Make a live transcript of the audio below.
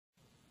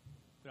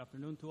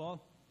afternoon to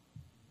all.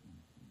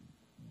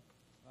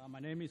 My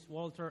name is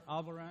Walter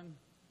Albarran.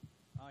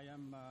 I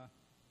am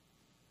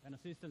an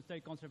assistant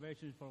state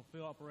conservationist for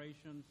field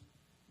operations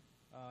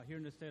here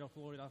in the state of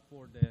Florida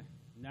for the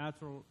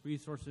Natural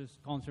Resources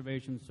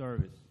Conservation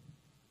Service.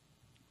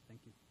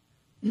 Thank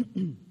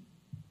you.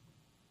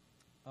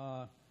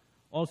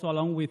 Also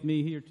along with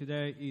me here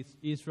today is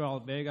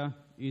Albarran Vega.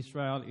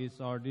 Israel is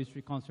our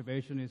district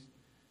conservationist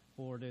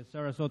for the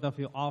Sarasota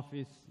field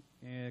office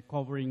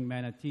covering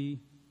Manatee,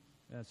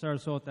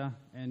 Sarasota,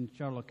 and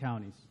Charlotte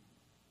counties.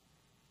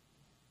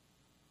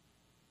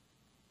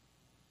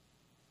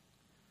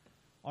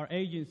 Our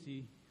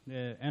agency,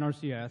 the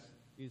NRCS,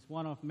 is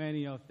one of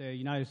many of the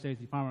United States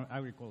Department of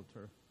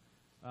Agriculture.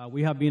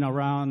 We have been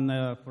around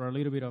for a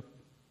little bit of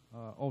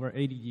over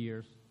 80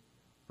 years,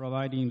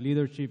 providing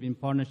leadership in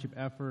partnership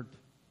effort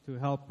to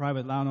help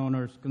private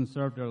landowners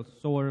conserve their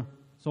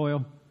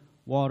soil,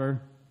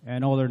 water,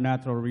 and other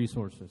natural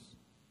resources.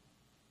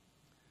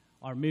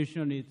 Our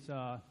mission is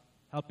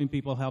helping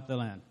people help the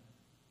land.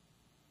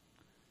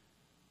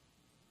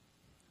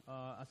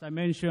 As I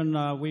mentioned,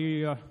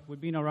 we've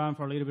been around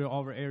for a little bit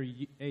over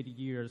 80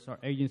 years. Our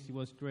agency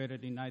was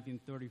created in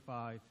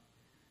 1935.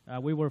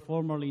 We were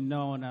formerly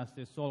known as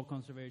the Soil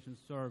Conservation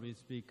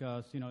Service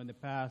because, in the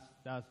past,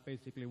 that's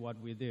basically what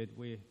we did.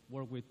 We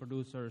worked with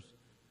producers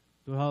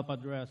to help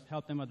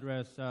them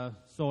address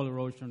soil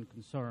erosion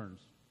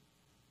concerns.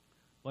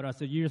 But as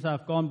the years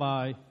have gone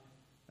by,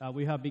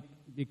 we have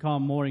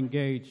become more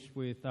engaged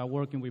with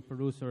working with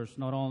producers,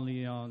 not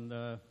only on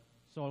the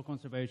soil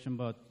conservation,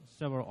 but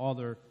several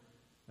other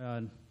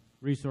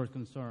resource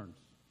concerns.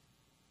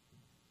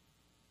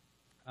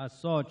 As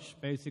such,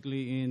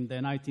 basically in the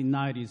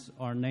 1990s,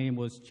 our name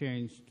was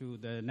changed to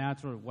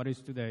what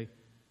is today,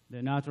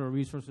 the Natural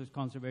Resources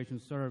Conservation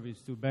Service,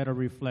 to better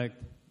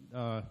reflect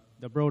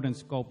the broadened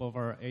scope of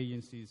our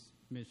agency's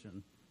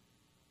mission.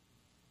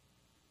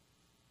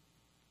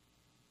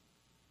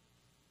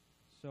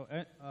 So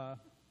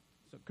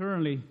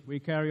currently, we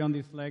carry on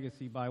this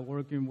legacy by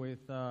working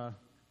with to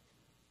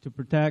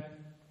protect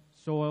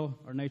soil,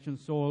 our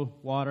nation's soil,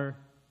 water,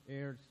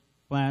 air,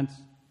 plants,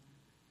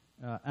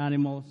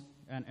 animals,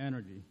 and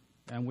energy.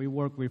 And we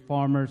work with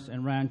farmers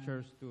and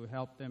ranchers to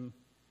help them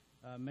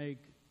make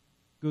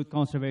good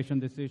conservation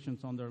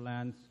decisions on their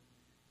lands,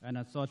 and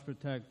as such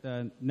protect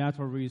the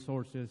natural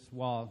resources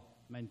while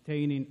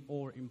maintaining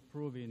or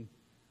improving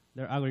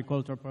their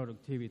agricultural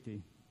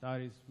productivity.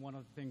 That is one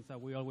of the things that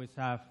we always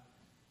have,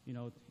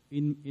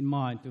 in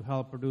mind to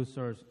help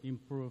producers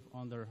improve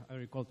on their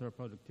agricultural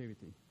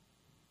productivity.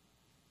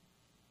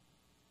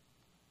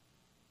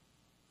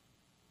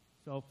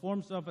 So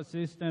forms of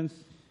assistance,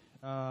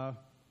 our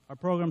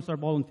programs are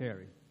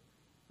voluntary.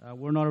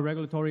 We're not a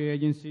regulatory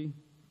agency.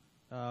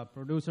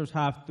 Producers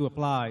have to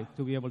apply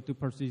to be able to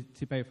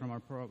participate from our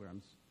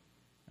programs.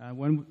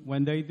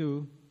 When they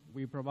do,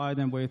 we provide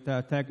them with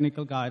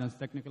technical guidance,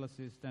 technical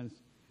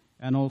assistance,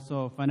 and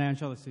also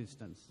financial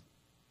assistance.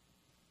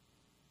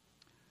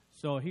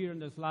 So here in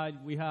the slide,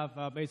 we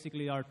have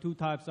basically our two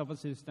types of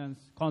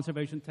assistance: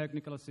 conservation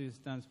technical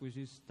assistance, which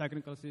is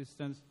technical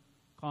assistance,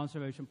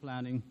 conservation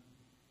planning,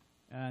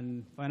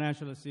 and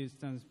financial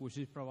assistance, which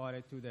is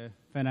provided to the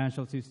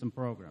financial system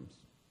programs.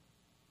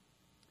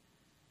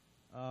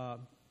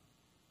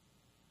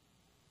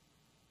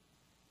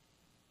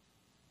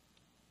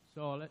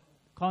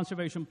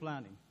 Conservation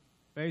planning.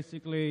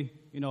 Basically,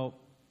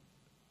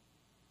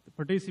 the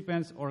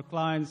participants or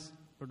clients,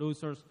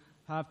 producers,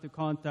 have to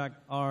contact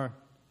one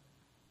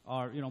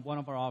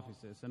of our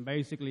offices. And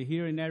basically,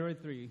 here in Area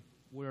 3,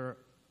 we're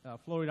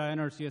Florida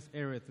NRCS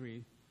Area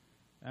 3,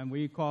 and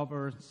we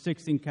cover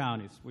 16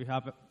 counties. We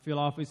have field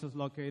offices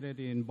located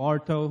in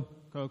Bartow,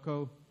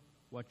 Cocoa,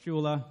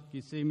 Wauchula,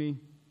 Kissimmee,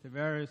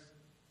 Tavares,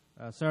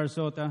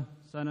 Sarasota,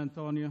 San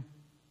Antonio,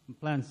 and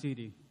Plant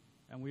City.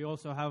 And we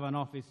also have an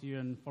office here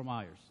in Fort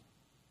Myers.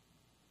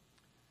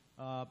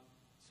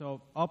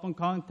 So upon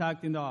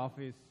contacting the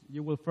office,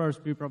 you will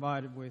first be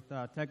provided with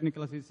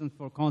technical assistance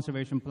for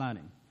conservation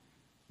planning.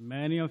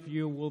 Many of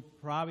you will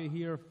probably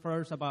hear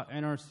first about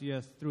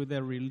NRCS through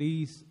the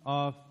release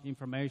of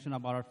information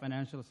about our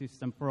financial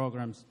assistance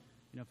programs,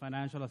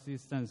 financial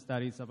assistance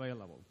that is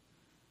available.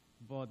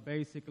 But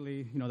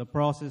basically, the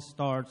process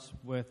starts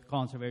with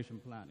conservation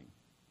planning.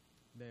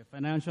 The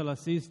financial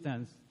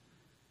assistance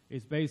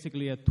is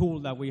basically a tool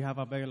that we have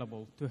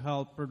available to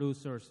help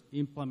producers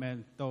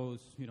implement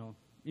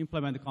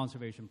implement the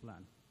conservation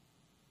plan.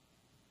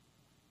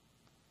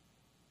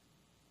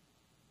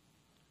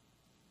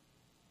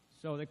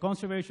 So the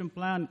conservation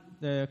plan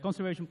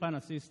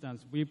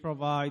assistance we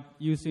provide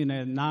using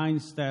a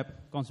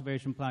 9-step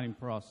conservation planning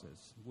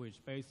process,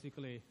 which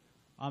basically,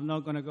 I'm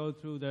not going to go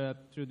through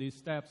these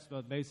steps,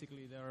 but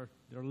basically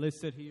they're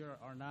listed here,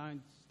 our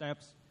 9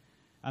 steps.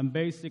 And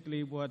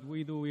basically what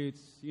we do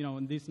is,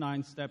 in these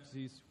 9 steps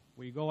is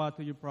we go out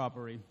to your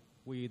property,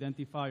 we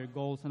identify your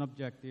goals and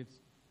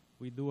objectives,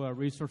 we do a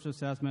resource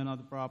assessment of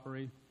the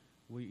property,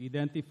 we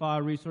identify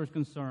resource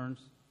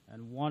concerns,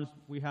 and once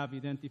we have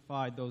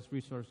identified those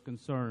resource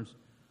concerns,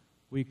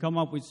 we come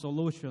up with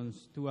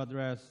solutions to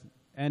address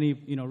any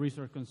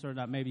resource concern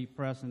that may be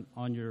present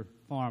on your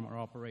farm or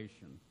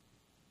operation.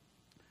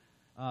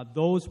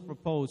 Those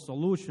proposed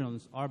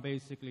solutions are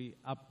basically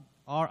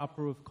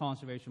approved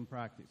conservation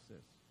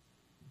practices,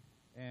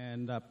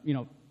 and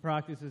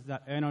practices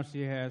that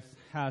NRC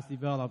has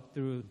developed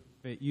through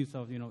the use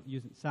of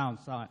using sound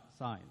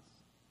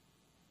science.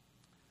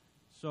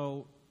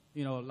 So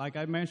like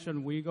I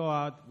mentioned, we go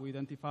out, we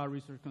identify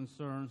research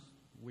concerns,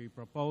 we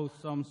propose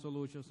some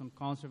solutions, some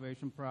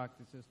conservation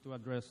practices to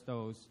address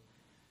those.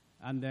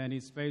 And then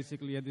it's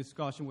basically a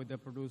discussion with the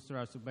producer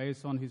as to,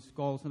 based on his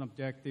goals and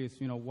objectives,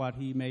 what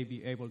he may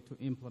be able to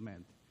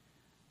implement.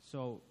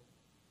 So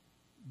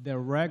the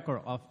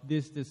record of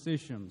these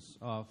decisions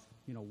of,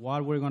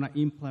 what we're going to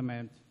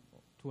implement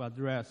to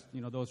address,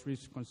 those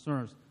risk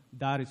concerns,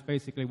 that is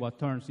basically what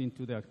turns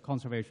into the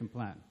conservation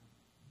plan.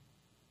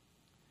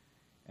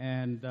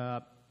 And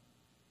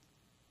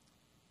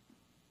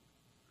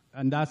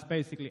that's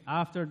basically,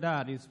 after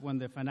that is when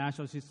the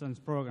financial assistance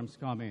programs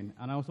come in.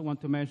 And I also want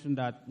to mention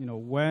that,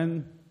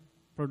 when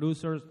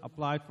producers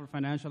apply for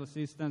financial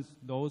assistance,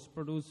 those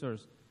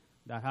producers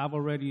that have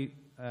already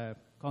a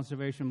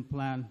conservation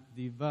plan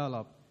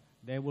developed,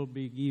 they will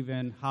be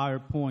given higher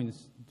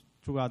points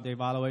throughout the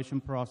evaluation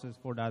process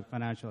for that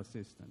financial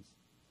assistance.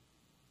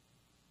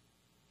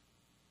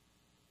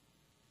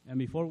 And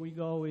before we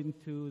go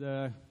into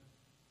the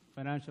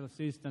financial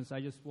assistance,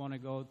 I just want to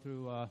go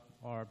through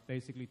our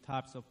basically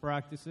types of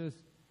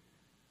practices.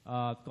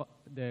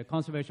 The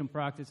conservation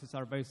practices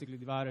are basically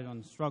divided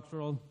on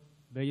structural,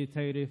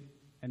 vegetative,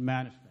 and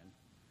management.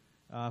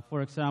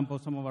 For example,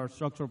 some of our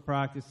structural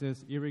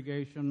practices,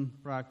 irrigation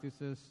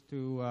practices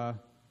to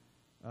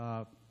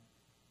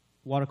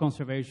water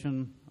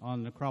conservation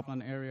on the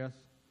cropland areas,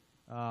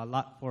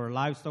 for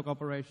livestock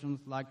operations,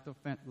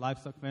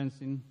 livestock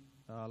fencing,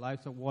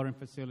 livestock watering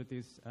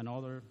facilities, and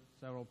other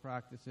several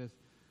practices,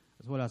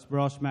 as well as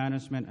brush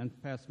management and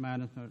pest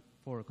management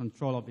for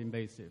control of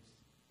invasives.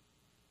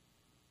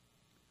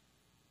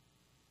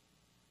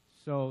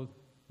 So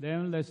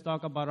then let's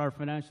talk about our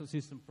financial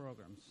assistance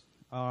programs.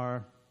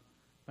 Our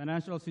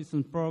financial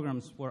assistance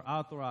programs were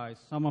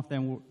authorized, some of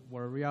them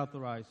were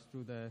reauthorized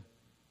through the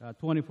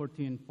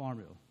 2014 Farm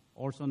Bill,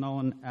 also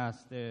known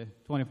as the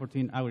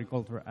 2014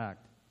 Agriculture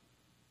Act.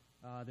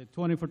 The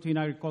 2014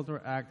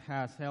 Agriculture Act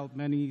has helped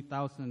many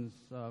thousands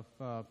of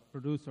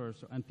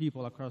producers and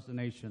people across the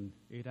nation.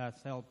 It has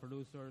helped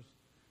producers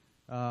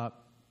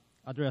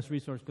address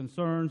resource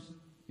concerns,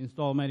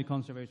 install many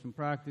conservation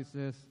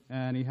practices,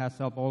 and it has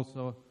helped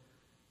also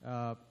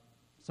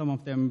some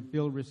of them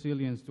build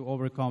resilience to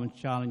overcome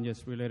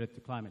challenges related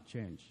to climate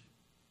change.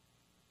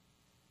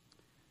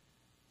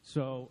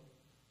 So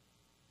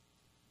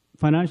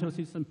financial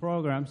assistance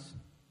programs,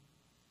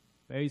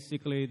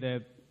 basically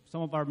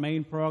some of our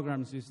main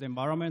programs is the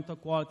Environmental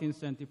Quality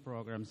Incentive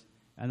Programs,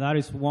 and that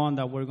is one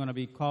that we're going to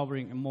be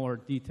covering in more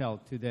detail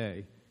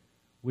today.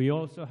 We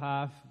also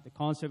have the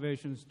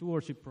Conservation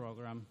Stewardship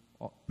Program.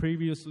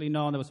 Previously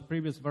known, there was a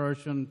previous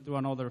version through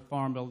another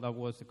Farm Bill that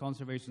was the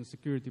Conservation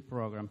Security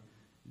Program.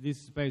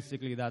 This is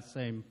basically that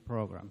same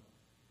program.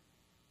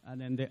 And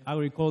then the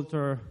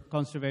Agriculture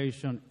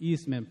Conservation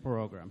Easement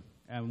Program.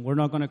 And we're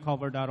not going to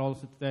cover that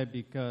also today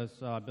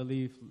because I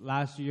believe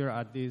last year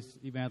at this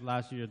event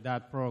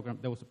that program,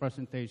 there was a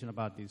presentation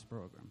about this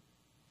program.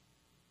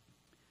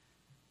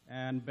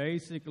 And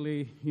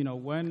basically,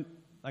 when,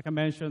 like I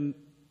mentioned,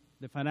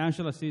 the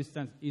financial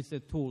assistance is a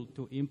tool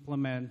to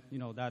implement,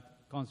 that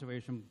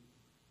conservation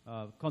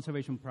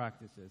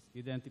practices,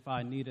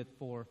 identify needed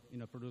for,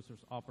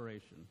 producers'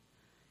 operation.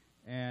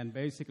 And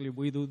basically,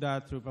 we do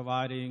that through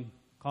providing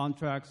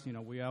contracts.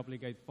 We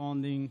obligate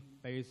funding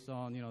based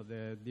on,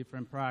 the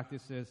different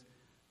practices,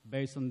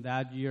 based on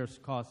that year's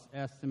cost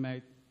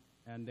estimate.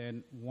 And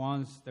then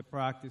once the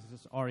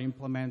practices are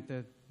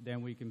implemented,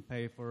 then we can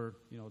pay for,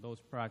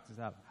 those practices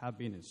that have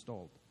been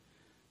installed.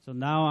 So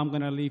now I'm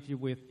going to leave you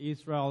with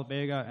Israel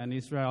Vega, and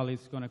Israel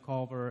is going to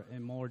cover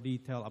in more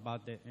detail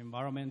about the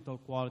Environmental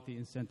Quality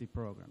Incentive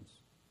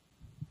Programs.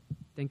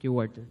 Thank you,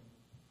 Walter.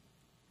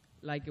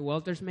 Like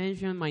Walter's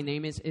mentioned, my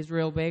name is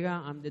Israel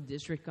Vega. I'm the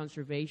District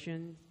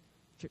Conservationist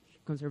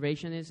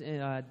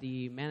at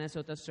the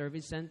Minnesota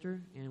Service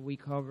Center, and we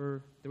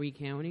cover 3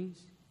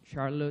 counties,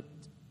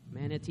 Charlotte,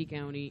 Manatee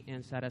County,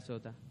 and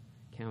Sarasota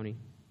County.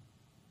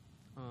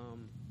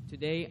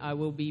 Today I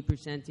will be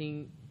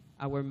presenting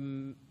our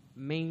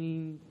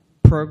main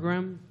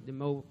program. The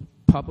most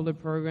popular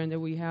program that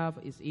we have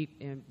is the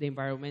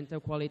Environmental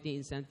Quality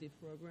Incentive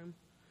Program.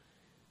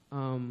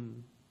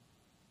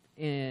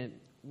 And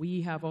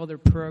we have other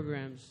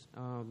programs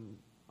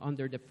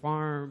under the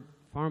Farm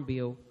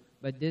Bill,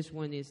 but this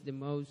one is the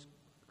most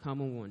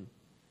common one.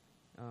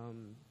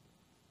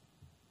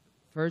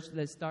 First,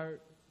 let's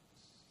start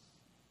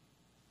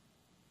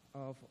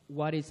of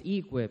what is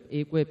EQIP.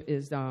 EQIP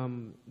is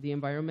the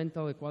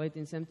Environmental Equality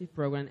Incentive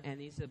Program,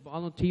 and it's a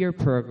volunteer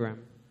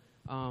program.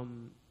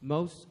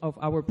 Most of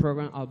our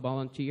programs are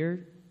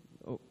volunteer.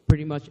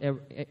 Pretty much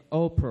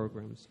all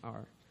programs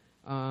are.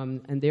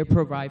 And they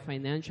provide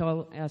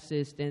financial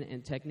assistance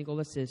and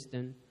technical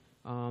assistance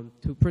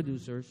to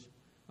producers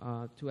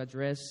to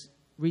address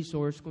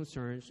resource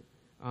concerns,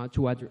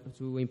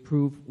 to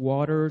improve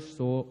water,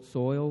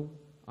 soil,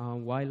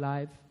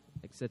 wildlife,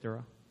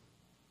 etc.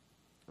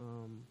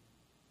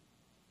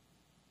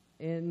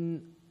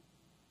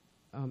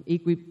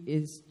 EQIP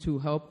is to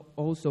help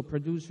also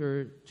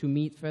producer to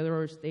meet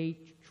federal,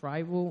 state,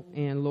 tribal,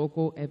 and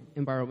local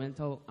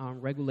environmental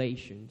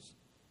regulations.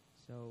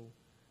 So,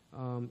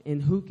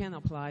 and who can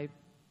apply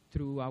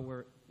through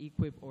our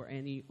EQIP or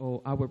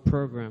our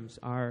programs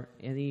are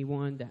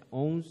anyone that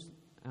owns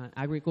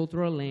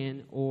agricultural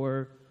land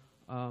or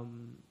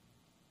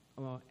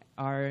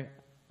are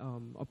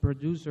a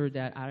producer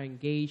that are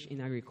engaged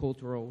in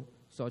agricultural,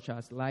 such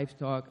as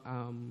livestock,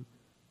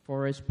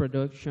 forest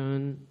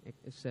production,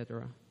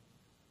 etc.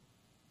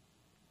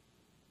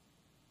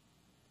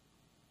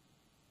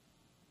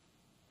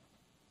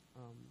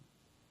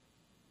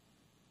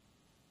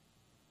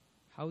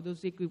 How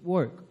does EQIP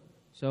work?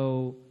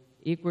 So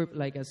EQIP,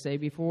 like I said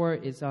before,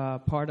 is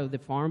a part of the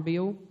Farm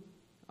Bill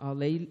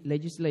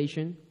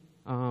legislation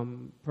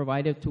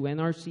provided to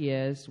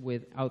NRCS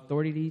with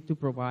authority to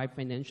provide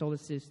financial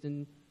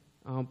assistance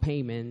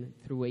payment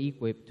through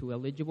EQIP to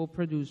eligible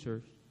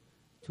producers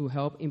to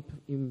help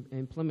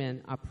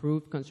implement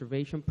approved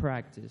conservation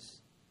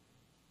practice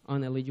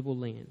on eligible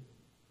land.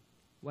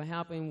 What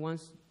happens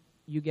once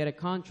you get a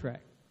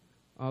contract?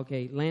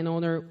 Okay,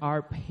 landowners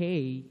are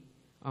paid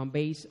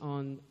based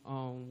on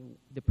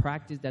the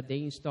practice that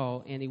they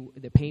install, and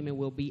the payment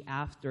will be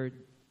after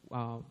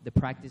the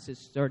practice is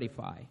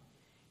certified.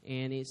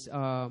 And it's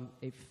a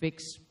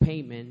fixed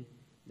payment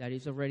that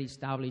is already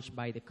established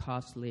by the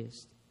cost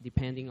list,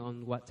 depending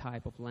on what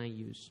type of land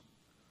use.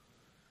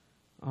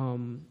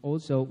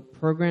 Also,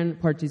 program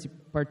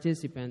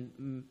participant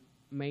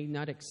may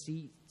not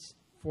exceed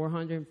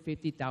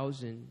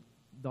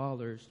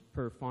 $450,000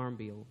 per farm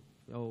bill.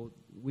 So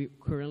we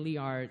currently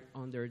are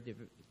under the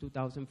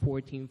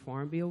 2014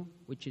 Farm Bill,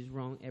 which is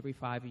run every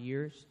 5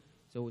 years.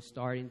 So it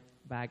started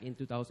back in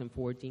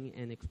 2014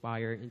 and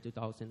expired in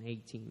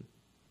 2018.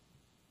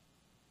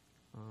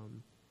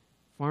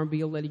 Farm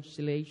Bill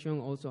legislation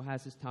also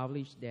has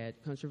established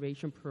that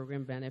conservation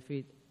program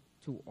benefit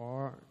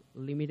are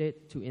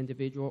limited to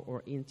individual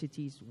or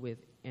entities with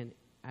an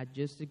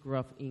adjusted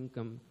gross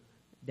income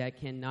that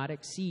cannot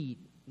exceed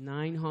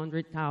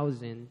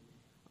 $900,000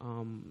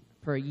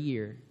 per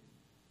year.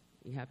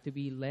 You have to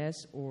be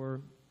less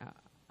or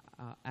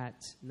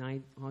at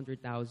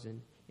 $900,000.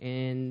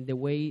 And the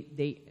way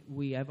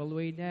we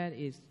evaluate that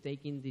is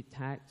taking the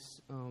tax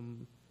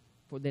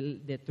for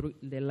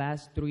the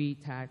last 3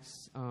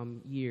 tax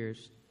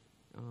years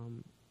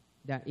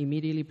that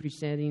immediately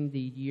preceding the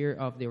year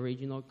of the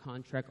original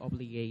contract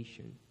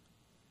obligation.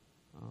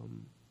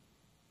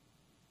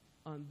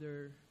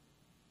 Under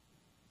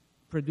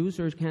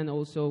producers can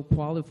also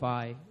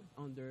qualify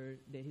under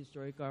the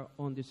historical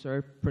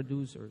underserved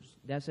producers.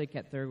 That's a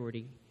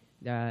category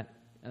that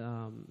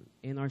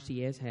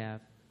NRCS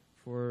have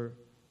for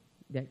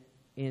that,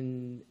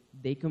 and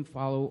they can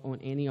follow on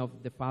any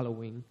of the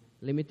following: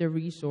 limited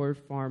resource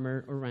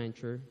farmer or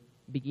rancher,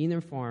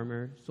 beginner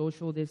farmer,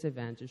 social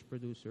disadvantaged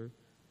producer,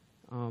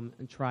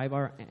 and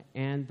tribal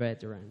and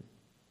veteran.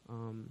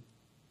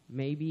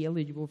 May be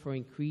eligible for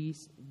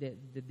increased,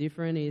 the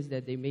difference is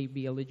that they may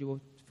be eligible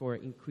for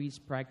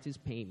increased practice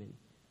payment.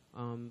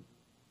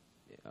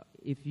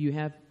 If you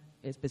have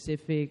a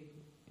specific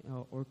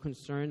or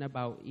concern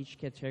about each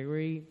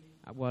category,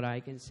 what I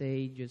can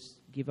say,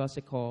 just give us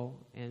a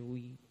call and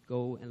we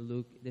go and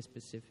look at the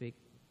specific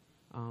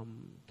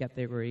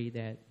category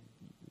that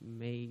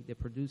the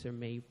producer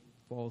may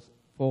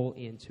fall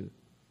into.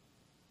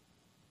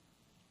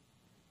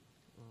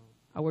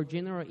 Our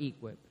general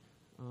EQIP.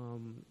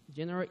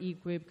 General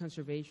EQIP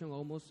conservation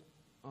almost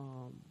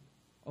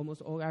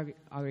all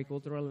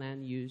agricultural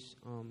land use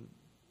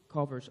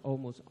covers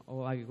almost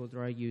all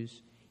agricultural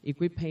use.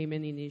 EQIP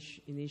payment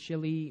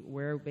initially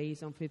were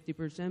based on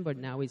 50%, but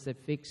now it's a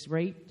fixed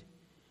rate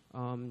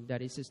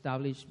that is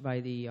established by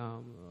the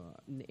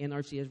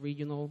NRCS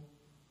regional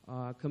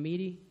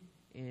committee,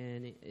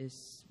 and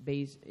is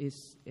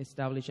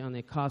established on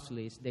a cost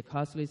list. The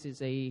cost list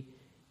is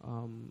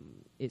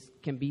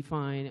can be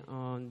found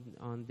on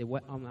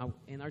our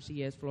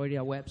NRCS Florida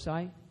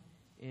website,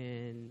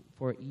 and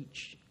for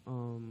each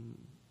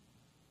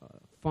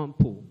farm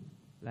pool,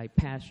 like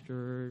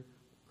pasture,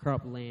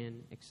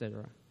 cropland,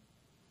 etc.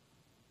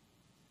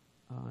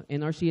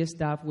 NRCS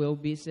staff will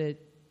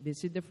visit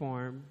the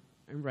farm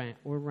and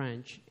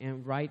ranch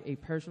and write a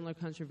personal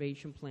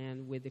conservation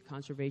plan with the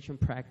conservation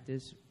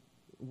practice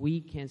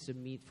we can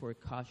submit for a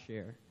cost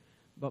share.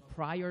 But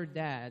prior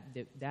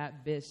to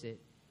that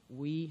visit,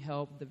 we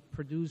help the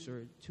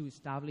producer to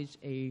establish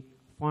a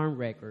farm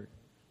record.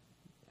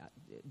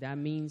 That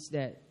means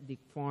that the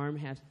farm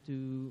has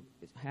to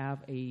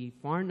have a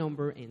farm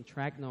number and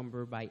tract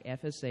number by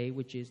FSA,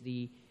 which is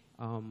the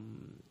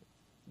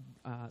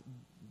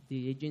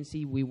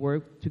agency we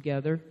work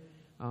together,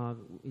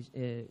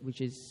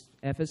 which is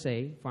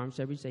FSA, Farm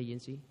Service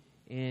Agency,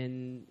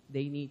 and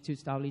they need to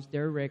establish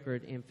their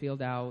record and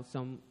fill out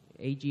some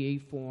AGA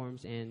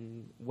forms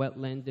and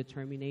wetland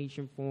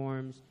determination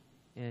forms,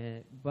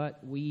 but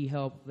we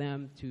help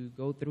them to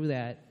go through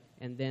that,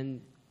 and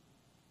then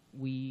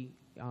we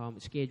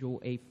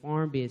schedule a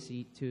farm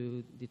visit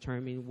to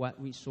determine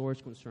what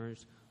resource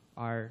concerns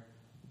are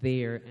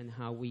there and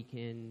how we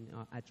can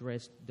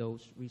address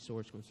those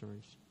resource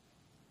concerns.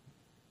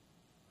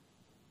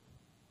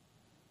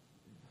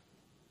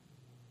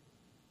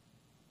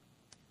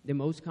 The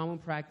most common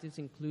practice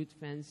includes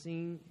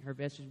fencing,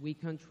 herbaceous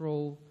weed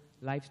control,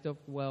 livestock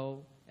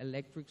well,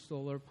 electric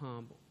solar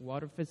pump,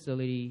 water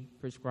facility,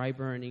 prescribed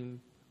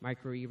burning,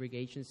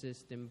 micro-irrigation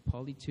system,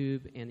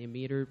 polytube and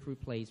emitter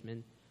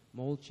replacement,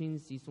 mulching,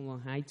 seasonal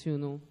high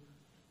tunnel,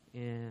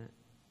 and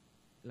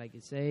like I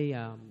say,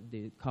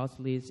 the cost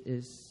list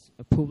is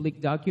a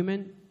public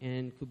document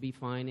and could be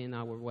found in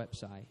our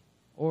website.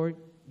 Or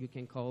you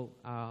can call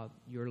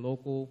your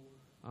local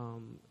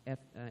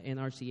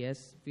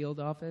NRCS field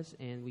office,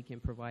 and we can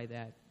provide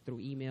that through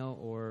email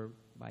or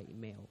by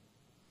email.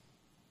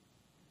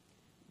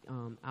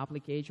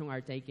 Applications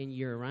are taken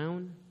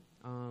year-round.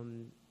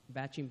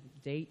 Batching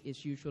date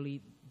is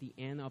usually the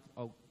end of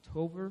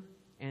October,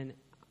 and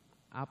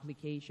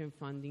application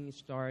funding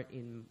start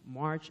in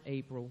March,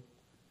 April.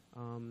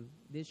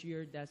 This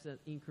year, that's an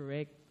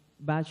incorrect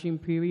batching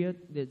period.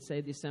 They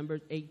say December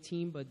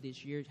 18, but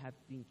this year have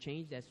been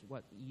changed. That's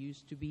what it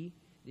used to be.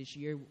 This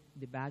year,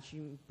 the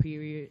batching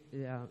period,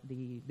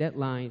 the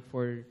deadline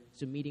for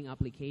submitting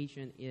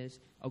application is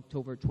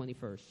October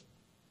 21st.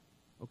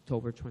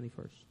 October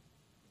 21st.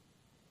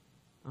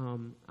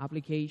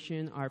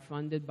 Applications are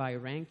funded by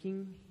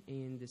ranking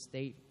in the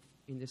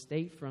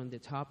state from the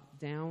top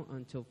down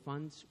until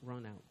funds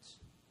run out.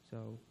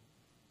 So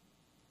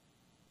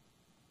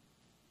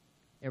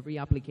every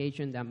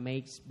application that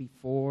makes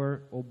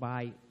before or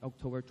by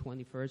October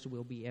 21st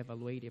will be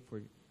evaluated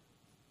for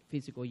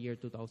fiscal year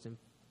 2000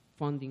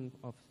 funding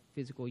of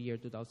fiscal year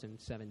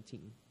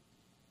 2017.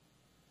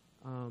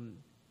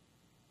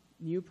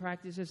 New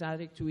practices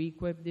added to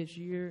EQIP this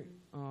year,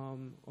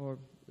 or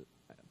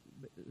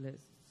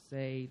let's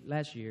say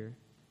last year,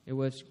 it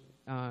was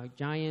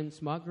giant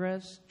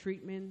smuggrass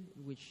treatment,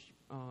 which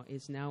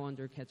is now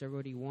under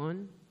Category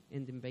 1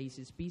 in the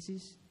invasive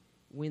species,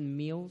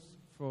 windmills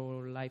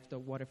for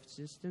livestock water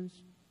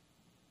systems,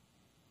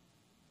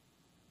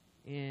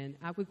 and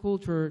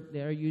aquaculture.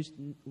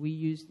 We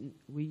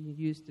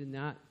used to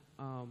not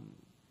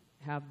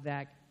have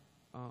that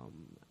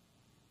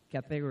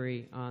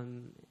category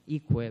on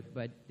EQIP,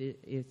 but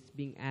it's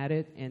being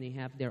added, and they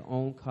have their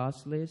own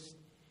cost list.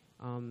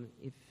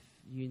 If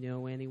you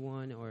know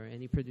anyone or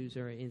any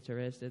producer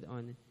interested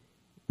on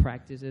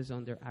practices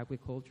under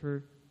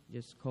aquaculture,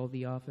 just call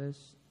the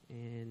office,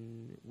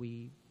 and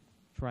we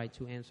try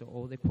to answer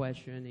all the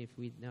questions. If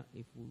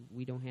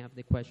we don't have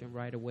the question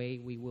right away,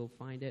 we will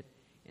find it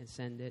and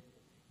send it.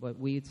 But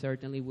we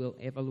certainly will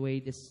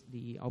evaluate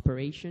the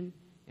operation,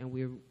 and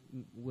we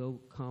will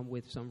come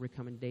with some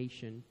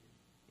recommendation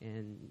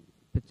and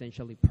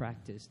potentially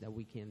practice that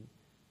we can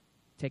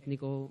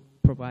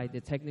provide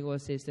the technical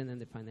assistance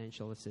and the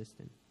financial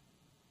assistance.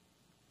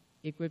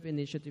 EQIP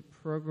initiative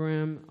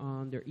program,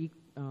 under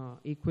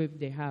EQIP,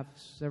 they have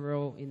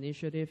several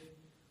initiatives,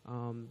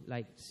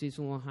 like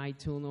seasonal high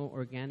tunnel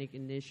organic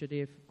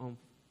initiative,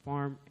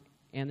 farm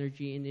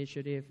energy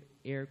initiative,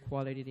 air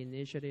quality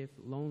initiative,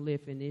 Lone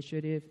Leaf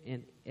initiative,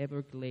 and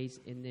Everglades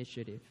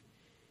initiative.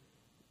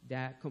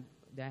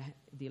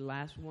 The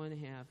last one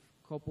have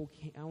couple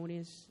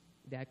counties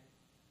that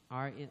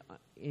are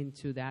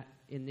into that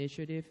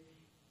initiative.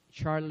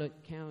 Charlotte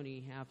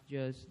County have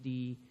just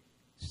the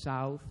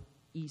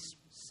southeast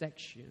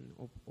section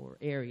or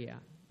area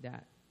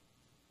that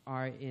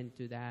are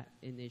into that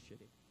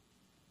initiative.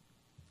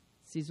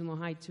 Seasonal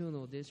high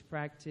tunnel. This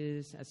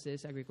practice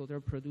assists agricultural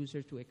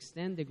producers to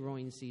extend the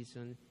growing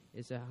season.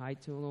 It's a high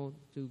tunnel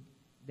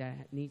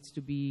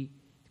the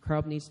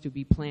crop needs to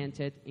be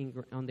planted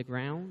on the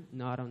ground,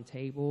 not on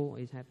table.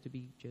 It has to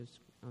be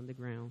just on the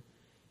ground.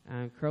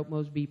 Crop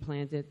must be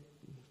planted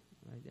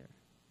right there.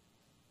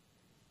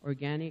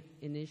 Organic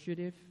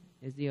initiative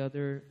is the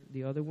other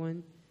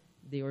one.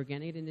 The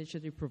organic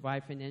initiative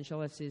provides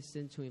financial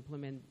assistance to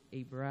implement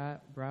a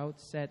broad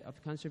set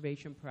of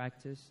conservation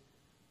practice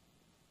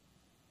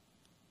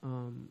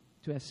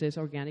to assist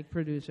organic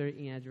producers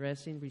in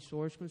addressing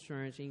resource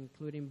concerns,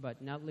 including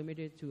but not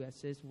limited to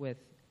assist with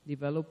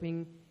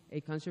developing a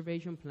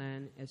conservation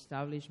plan,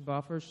 establish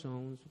buffer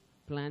zones,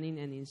 planning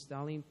and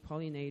installing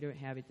pollinator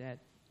habitat,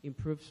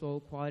 improve soil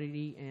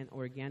quality and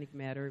organic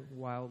matter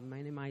while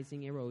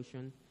minimizing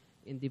erosion,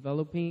 in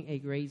developing a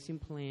grazing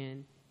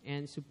plan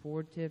and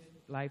supportive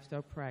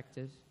livestock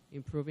practice,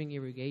 improving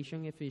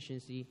irrigation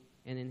efficiency,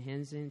 and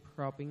enhancing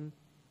cropping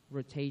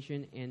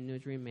rotation and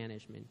nutrient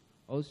management.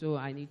 Also,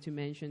 I need to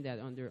mention that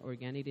under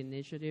organic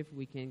initiative,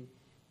 we can,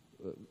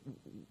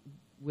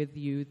 with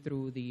you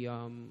through the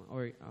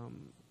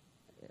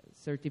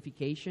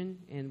certification,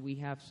 and we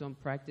have some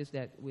practice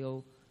that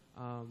will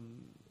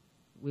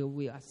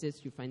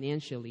assist you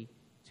financially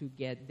to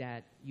get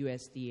that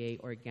USDA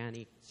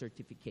organic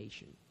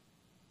certification.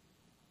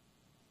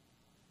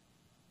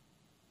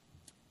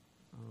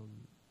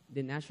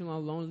 The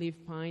National Longleaf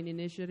Pine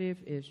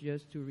Initiative is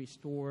just to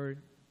restore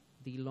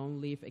the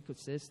longleaf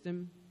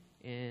ecosystem,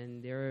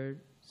 and there are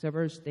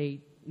several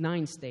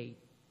 9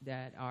 states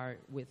that are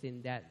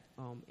within that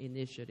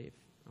initiative.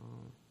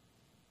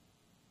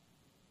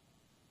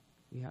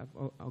 We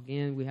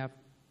have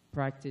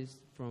practice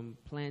from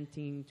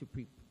planting to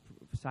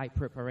site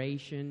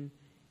preparation,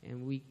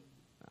 and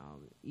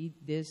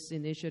this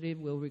initiative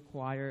will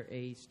require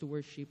a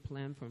stewardship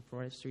plan from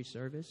Forestry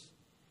Service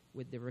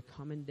with the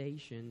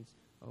recommendations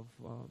of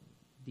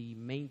the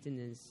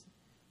maintenance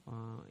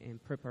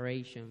and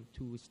preparation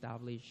to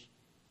establish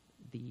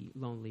the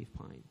longleaf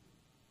pine.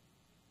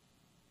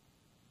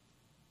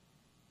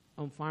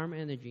 On Farm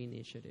Energy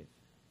Initiative.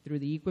 Through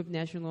the EQIP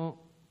National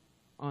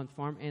on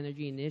Farm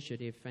Energy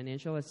Initiative,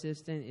 financial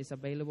assistance is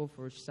available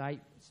for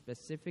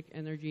site-specific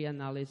energy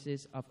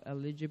analysis of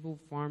eligible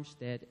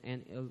farmstead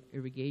and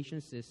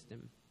irrigation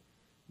system.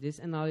 This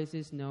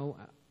analysis, known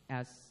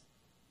as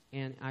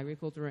an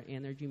Agricultural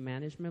Energy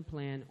Management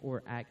Plan,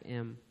 or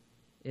AGM,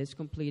 is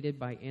completed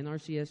by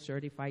NRCS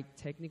certified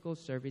technical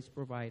service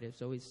provider.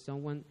 So it's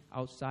someone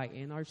outside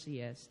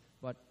NRCS,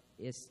 but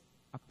is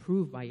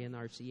approved by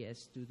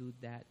NRCS to do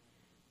that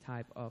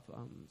type of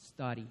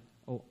study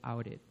or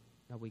audit,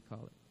 that we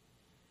call it.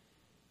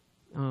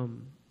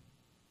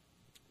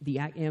 The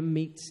AGM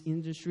meets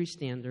industry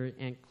standard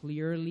and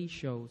clearly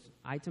shows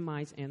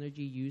itemized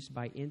energy used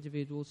by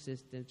individual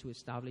systems to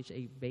establish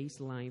a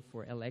baseline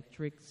for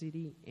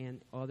electricity and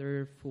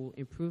other full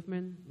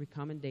improvement,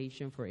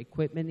 recommendation for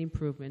equipment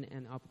improvement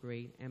and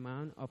upgrade,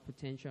 amount of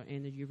potential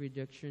energy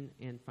reduction,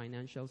 and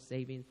financial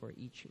saving for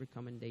each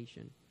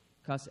recommendation,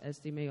 cost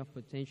estimate of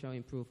potential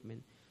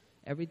improvement.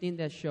 Everything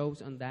that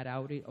shows on that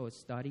audit or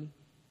study,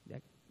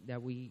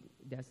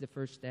 that's the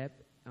first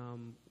step.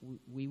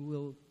 We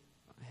will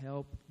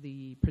help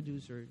the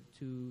producer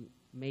to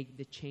make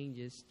the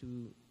changes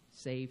to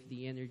save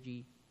the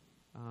energy,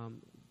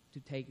 to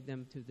take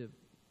them to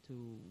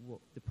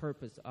the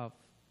purpose of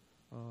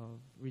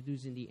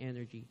reducing the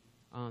energy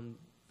on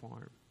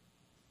farm.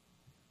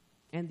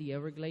 And the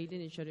Everglades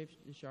Initiative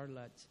in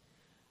Charlotte,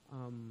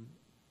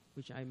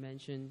 which I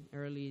mentioned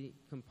earlier,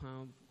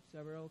 compound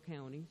several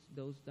counties,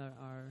 those that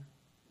are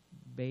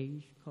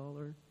beige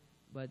color,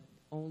 but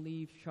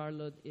only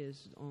Charlotte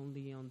is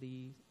only on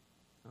the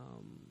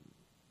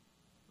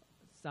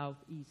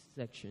southeast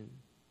section.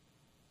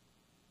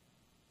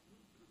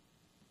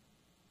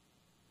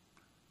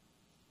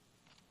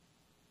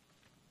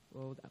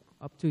 Well,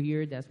 up to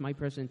here, that's my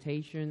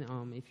presentation.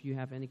 If you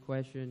have any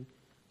question,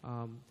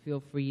 feel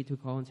free to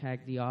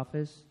contact the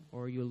office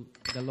or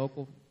the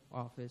local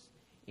office.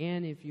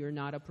 And if you're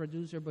not a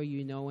producer but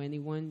you know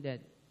anyone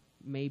that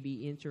may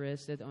be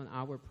interested on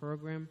our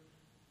program,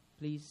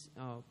 please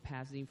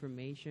pass the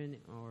information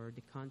or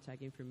the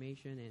contact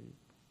information, and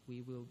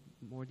we will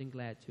be more than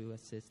glad to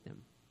assist them.